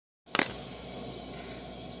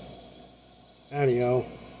Howdy, y'all.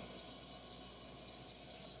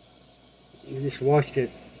 You just watched that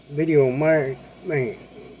video on my man.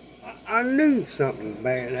 I knew something was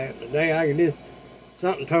bad after the day. I could just,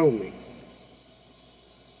 something told me.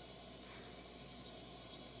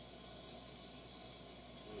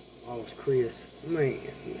 Lost Chris. Man.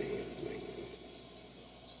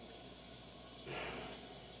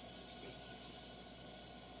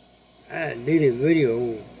 I did a video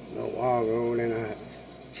a while ago, then I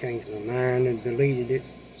changed my mind and deleted it.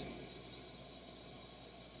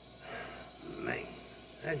 Man,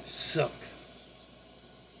 that sucks.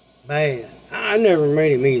 Bad. I never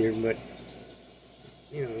met him either, but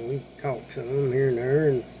you know, we talked some here and there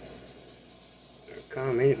and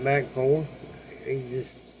commented back and forth.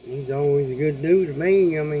 He's always a good dude to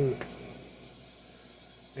me. I mean,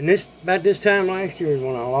 and about this time last year is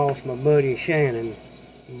when I lost my buddy Shannon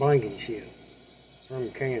Blankenship from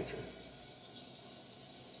cancer.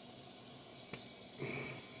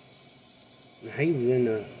 He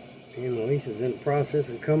was him and Lisa was in the process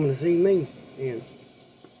of coming to see me. And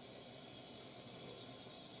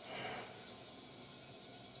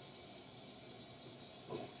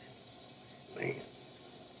man,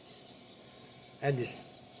 I just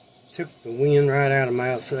took the wind right out of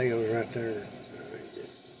my sails right there.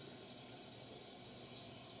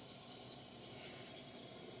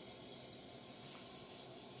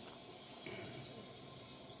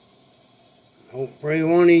 Hopefully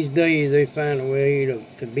one of these days they find a way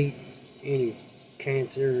to beat any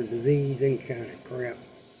cancer or disease, any kind of crap.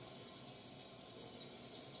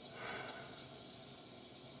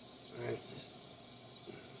 That's just...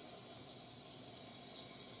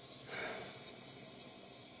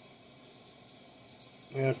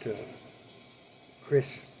 Well, to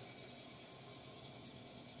Chris's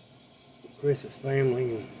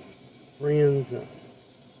family and friends,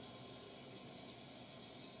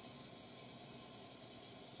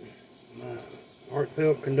 my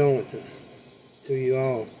heartfelt condolences to you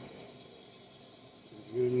all.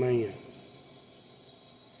 Good man.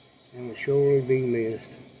 And will surely be missed.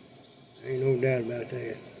 Ain't no doubt about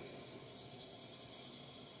that.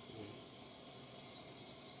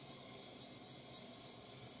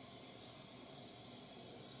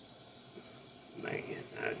 Man,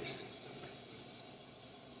 I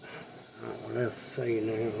don't know what else to say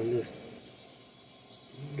now. I'm just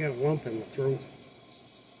got a lump in my throat.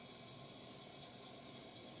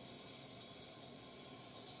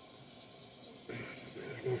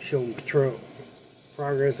 I'm gonna show my truck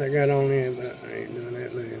progress I got on it, but I ain't doing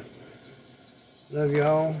that now. Love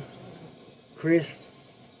y'all. Chris,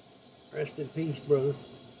 rest in peace, brother.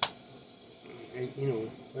 And, you know,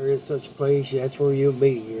 there is such a place, that's where you'll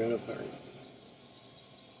be, right up there.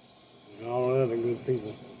 And all the other good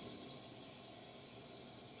people.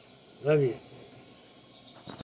 Love you.